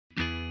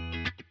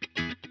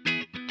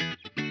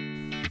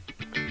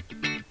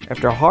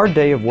After a hard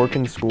day of work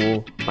and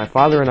school, my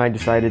father and I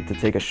decided to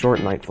take a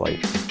short night flight.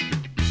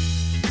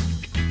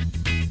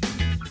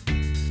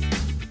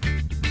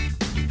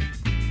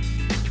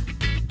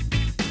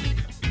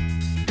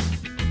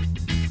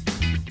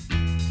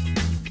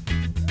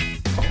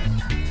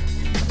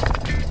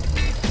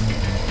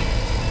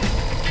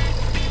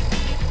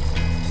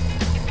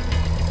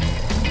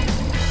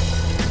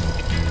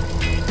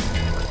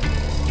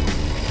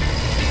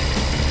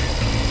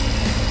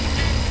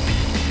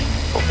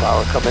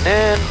 Power coming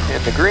in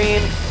the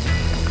green.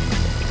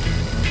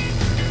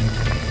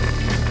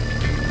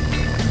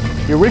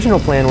 The original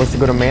plan was to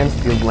go to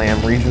Mansfield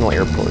Lamb Regional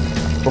Airport,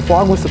 where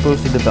fog was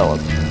supposed to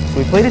develop, so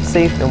we played it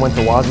safe and went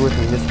to Wadsworth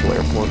Municipal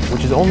Airport,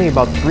 which is only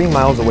about 3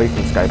 miles away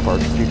from Sky Park,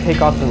 to do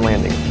takeoffs and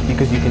landings,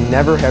 because you can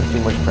never have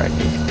too much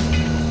practice.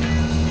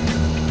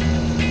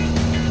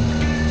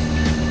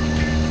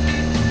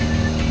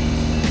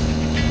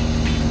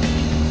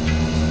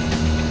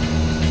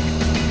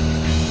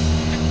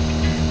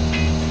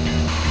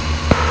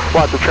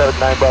 Wadsworth traffic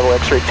 9 Bravo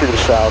X-ray 2 to the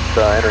south,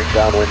 entering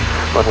downwind,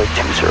 runway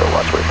 20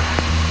 Wadsworth.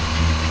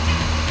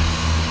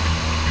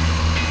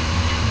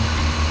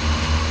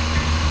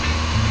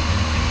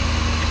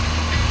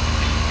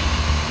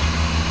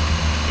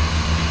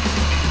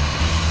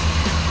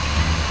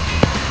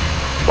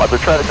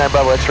 Wadsworth traffic 9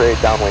 Bravo X-ray,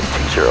 downwind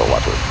 20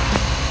 Wadsworth.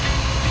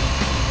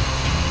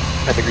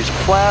 10 degrees of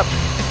flap.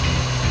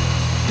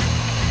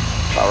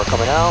 Power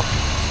coming out.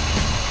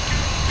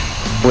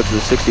 What's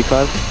the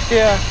 65?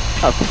 Yeah.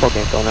 Oh, football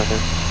game going on there.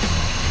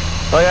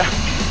 Oh yeah,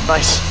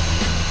 nice.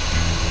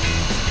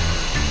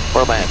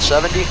 Where am I at,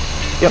 70?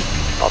 Yep.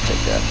 I'll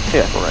take that.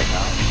 Yeah. For right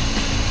now.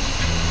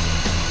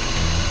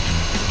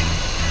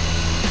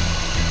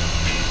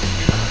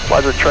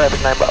 Wadsworth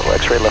traffic 9 Bravo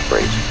X-ray left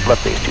base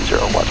 20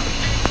 Wadsworth.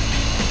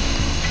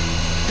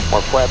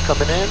 More flap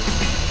coming in.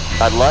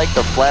 I like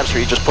the flaps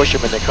where you just push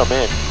them and they come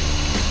in.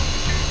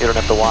 You don't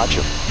have to watch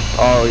them.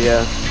 Oh,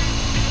 yeah.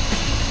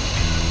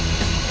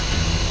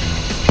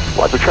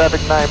 Wadsworth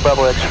traffic 9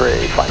 Bravo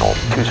X-ray final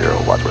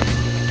 20 Wadsworth.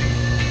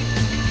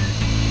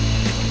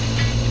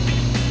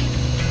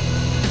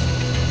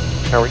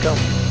 There we go.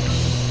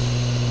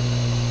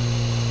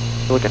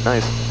 You're looking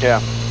nice. Yeah.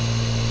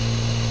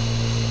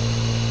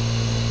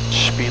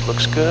 Speed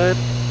looks good.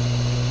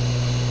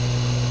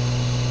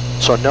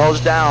 So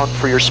nose down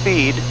for your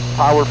speed,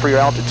 power for your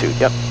altitude.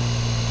 Yep.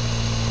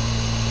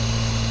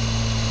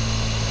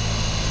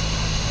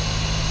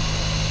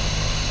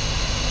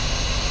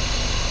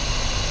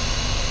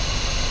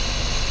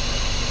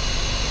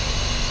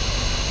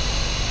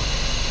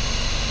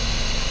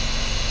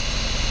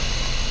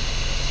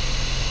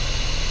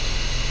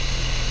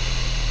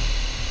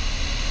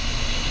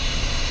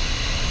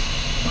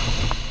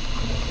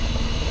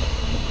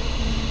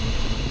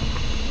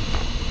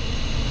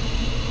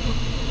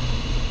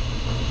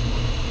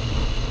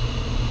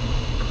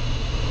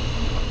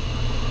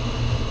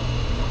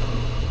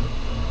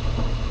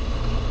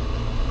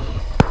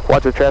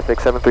 Wadsworth traffic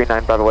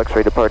 739 Bravo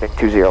X-ray departing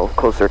 20,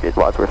 closed circuit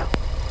Wadsworth.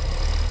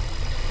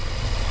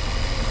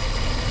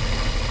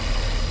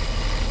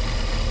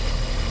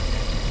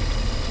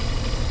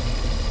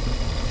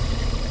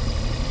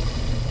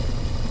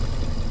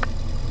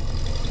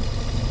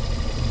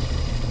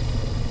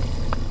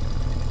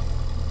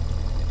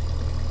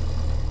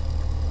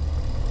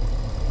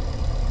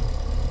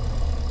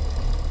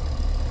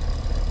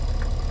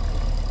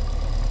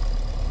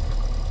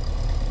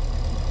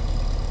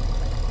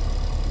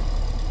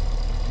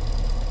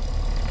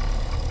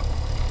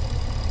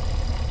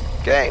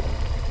 Okay,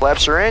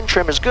 flaps are in,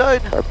 trim is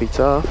good. Car beats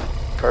off.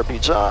 Car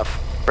beats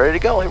off. Ready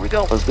to go, here we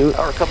go. Let's do it.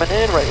 Power coming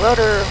in, right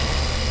rudder.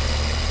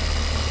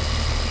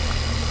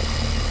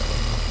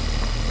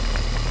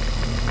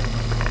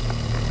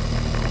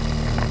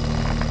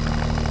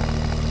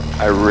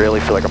 I really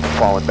feel like I'm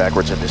falling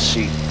backwards in this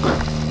seat.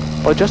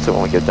 Well, adjust it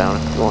when we get down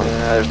if you want.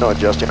 Yeah, there's no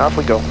adjusting. Off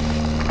we go.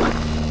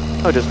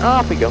 Oh, just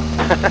off we go.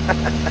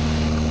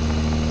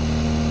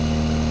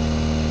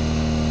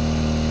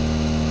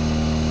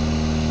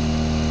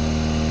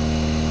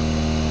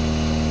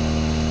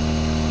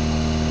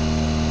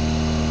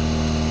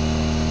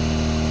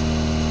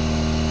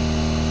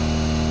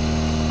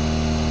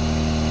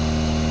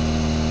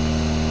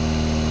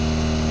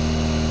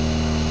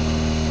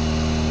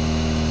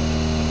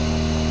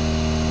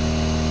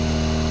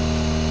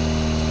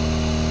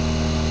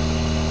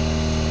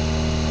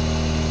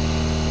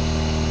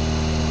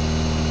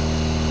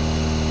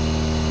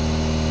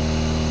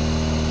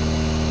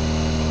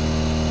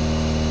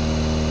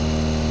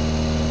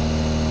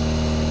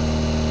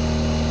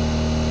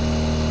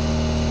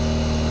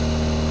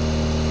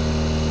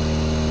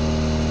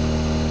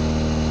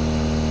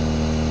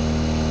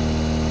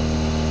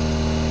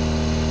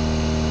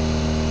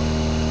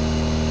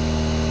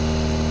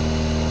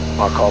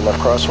 I'll call left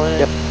crosswind.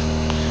 Yep.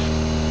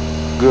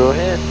 Go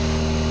ahead.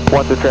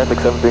 Wadsworth traffic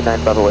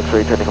 739 Bravo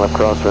X-ray turning left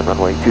crosswind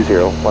runway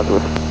 20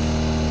 Wadsworth.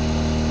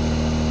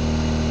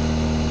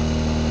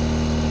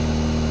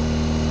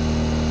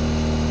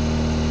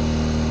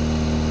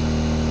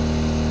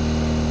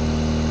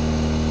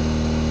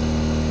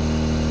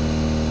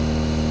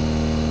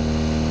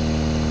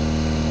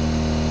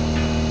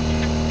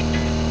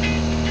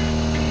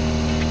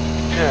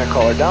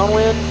 caller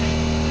downwind.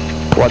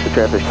 Wadsworth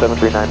traffic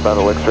 739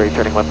 Bravo X-ray,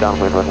 turning left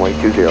downwind, runway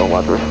 20,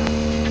 Wadsworth.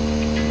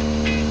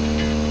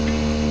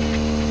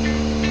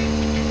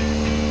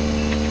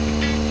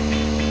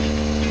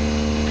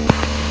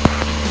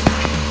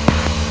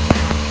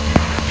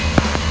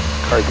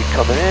 Car seat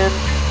coming in.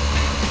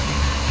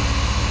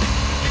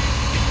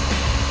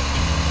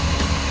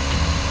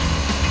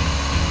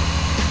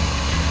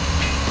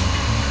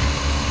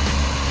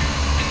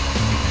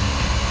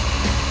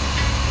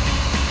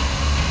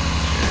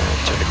 And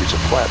 10 degrees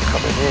of flap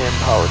coming in,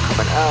 power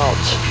coming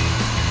out.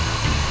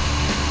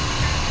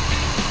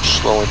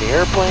 Slowing the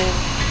airplane.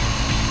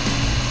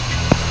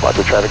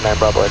 Wadsworth traffic 9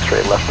 Bravo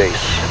X-ray, left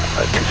base,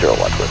 20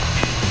 Wadsworth.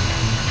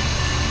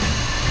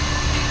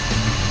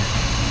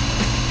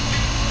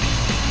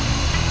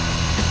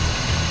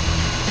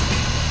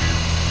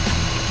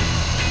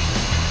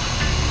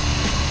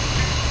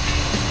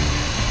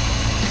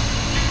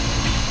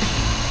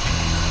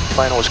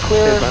 Final was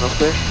clear. Okay, final's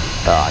clear.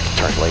 I can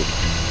turn late.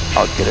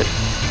 I'll get it.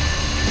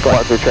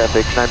 Wadsworth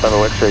traffic 9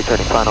 Bravo X-ray,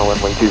 turning final,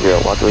 runway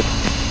 20, Wadsworth.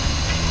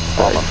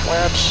 All the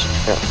flaps.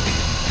 Yeah.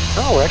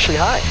 No, we're actually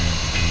high.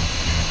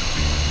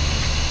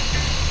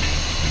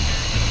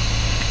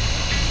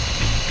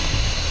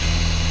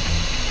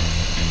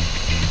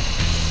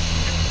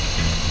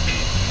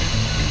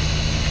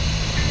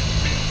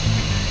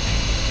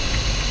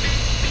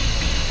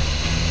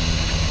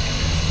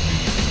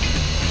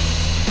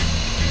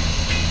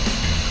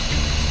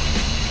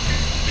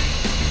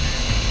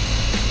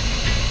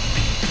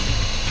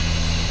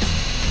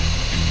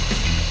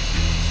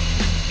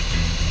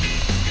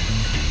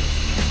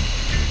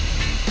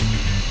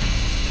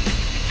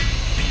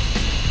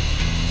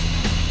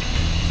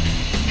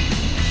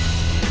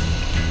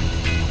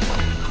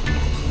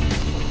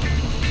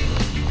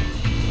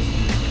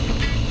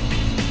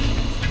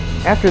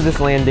 After this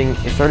landing,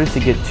 it started to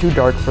get too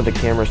dark for the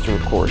cameras to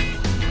record.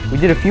 We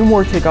did a few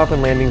more takeoff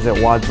and landings at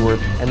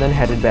Wadsworth and then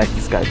headed back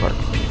to Sky Park.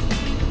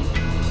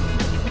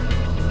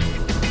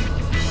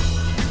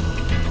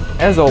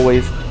 As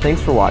always,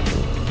 thanks for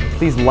watching.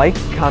 Please like,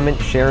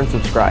 comment, share, and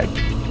subscribe.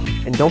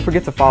 And don't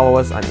forget to follow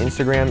us on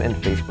Instagram and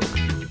Facebook.